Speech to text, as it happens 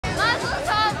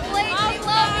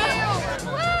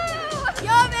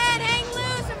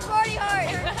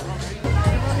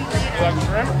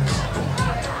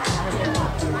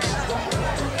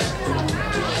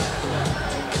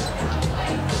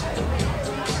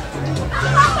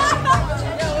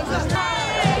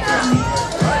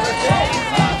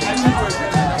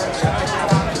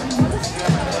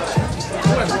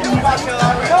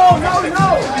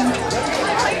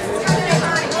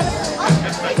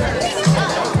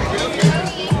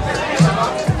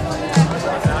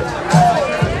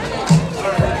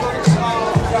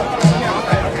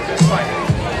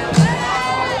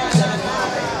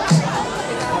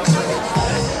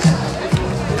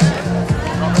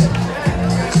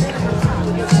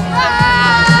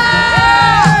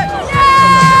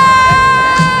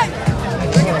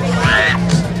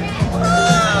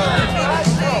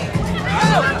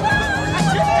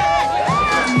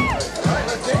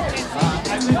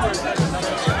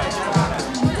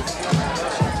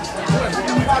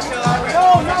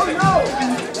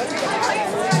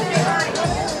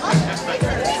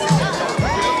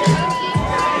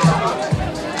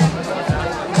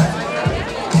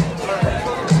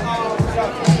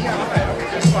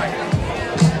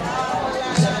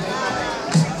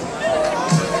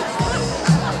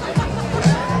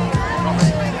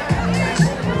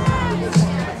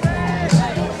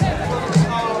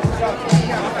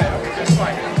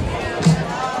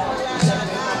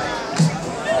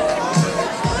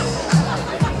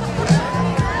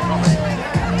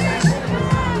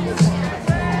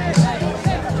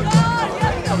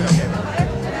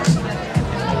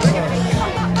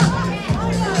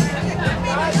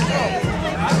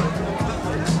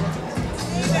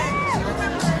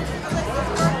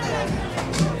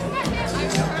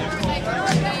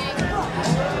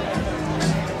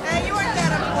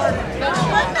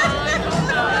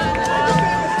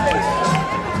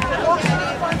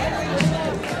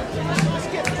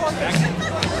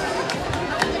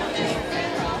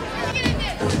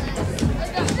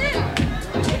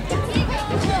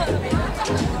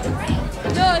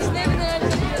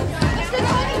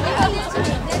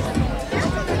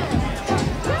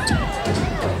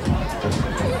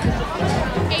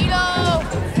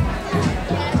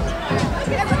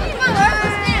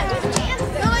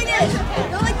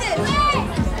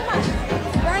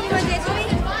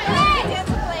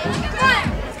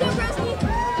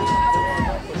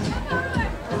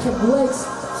Blake's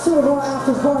Super Bowl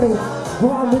after party,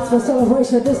 bar mitzvah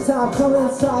celebration. At this time, come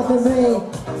inside the main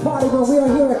party room. We are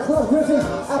here at Club Griffin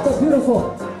at the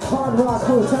beautiful Hard Rock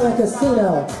Hotel and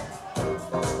Casino.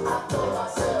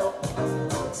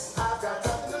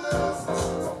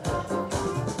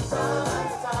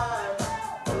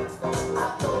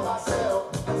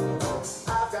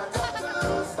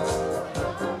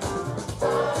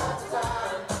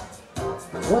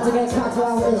 Once again, cocktail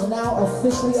hour is now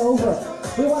officially over.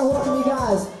 We want to welcome you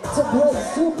guys to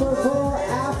Blake's Super Bowl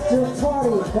after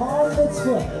party, bar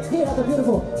mitzvah, here at the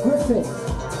beautiful Griffin.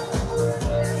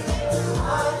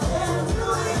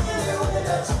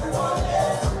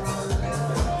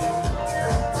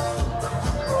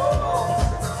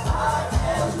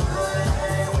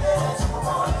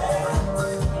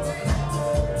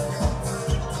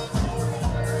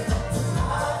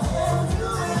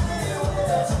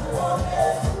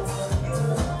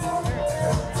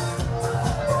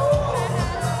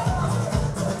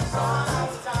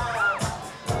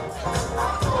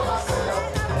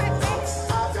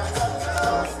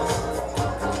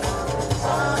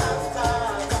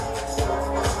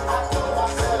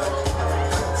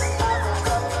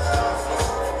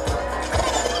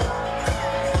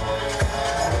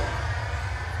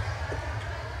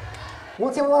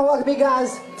 Once again, we want to welcome you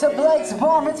guys to Blake's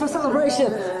Bar Mitzvah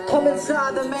celebration. Come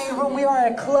inside the main room. We are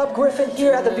at Club Griffin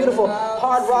here at the beautiful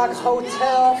Hard Rock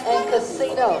Hotel and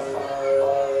Casino.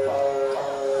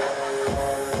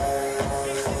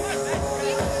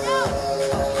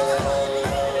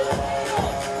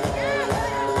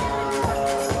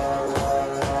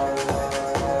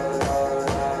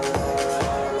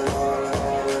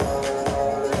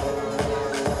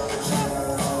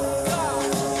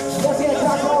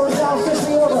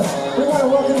 We want to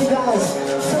welcome you guys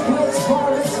to Blake's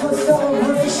Bar Mitzvah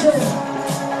celebration.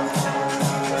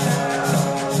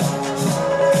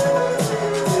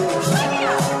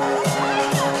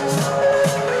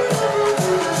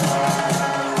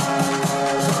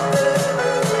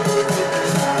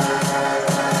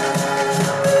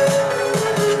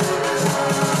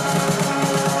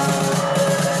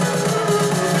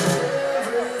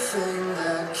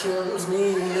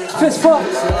 Fist bump.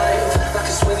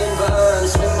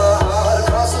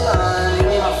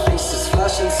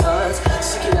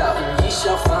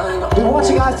 We want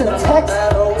you guys to text,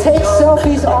 take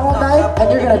selfies all night,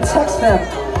 and you're going to text them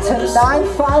to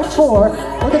 954.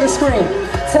 Look at the screen.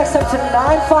 Text them to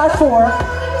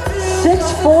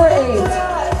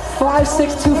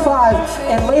 954-648-5625.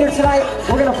 And later tonight,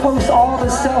 we're going to post all the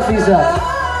selfies up.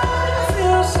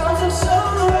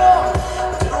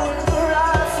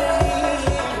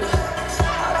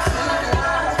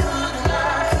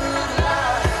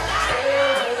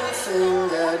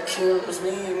 Kills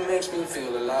me, makes me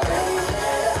feel alive.